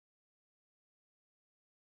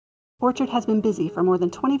Orchard has been busy for more than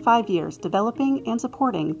 25 years developing and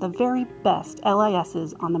supporting the very best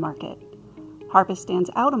LISs on the market. Harvest stands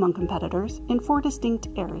out among competitors in 4 distinct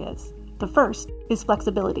areas. The first is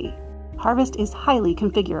flexibility. Harvest is highly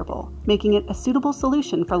configurable, making it a suitable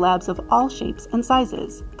solution for labs of all shapes and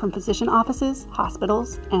sizes, from physician offices,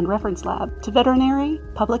 hospitals, and reference lab, to veterinary,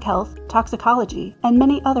 public health, toxicology, and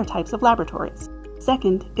many other types of laboratories.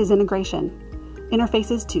 Second is integration.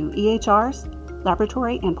 Interfaces to EHRs,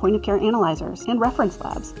 laboratory and point-of-care analyzers, and reference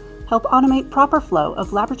labs help automate proper flow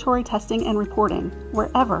of laboratory testing and reporting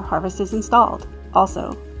wherever Harvest is installed.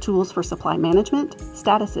 Also, tools for supply management,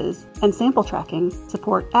 statuses, and sample tracking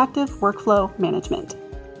support active workflow management.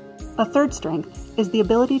 A third strength is the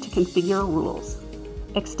ability to configure rules.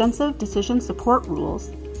 Extensive decision support rules,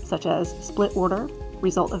 such as split order,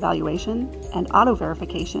 result evaluation, and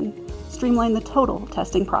auto-verification, streamline the total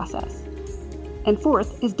testing process. And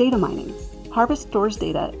fourth is data mining. Harvest stores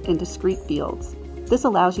data in discrete fields. This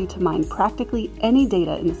allows you to mine practically any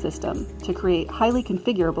data in the system to create highly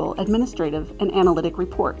configurable administrative and analytic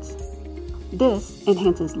reports. This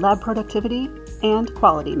enhances lab productivity and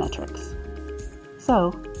quality metrics.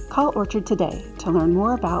 So, call Orchard today to learn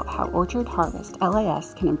more about how Orchard Harvest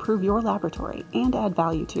LIS can improve your laboratory and add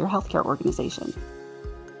value to your healthcare organization.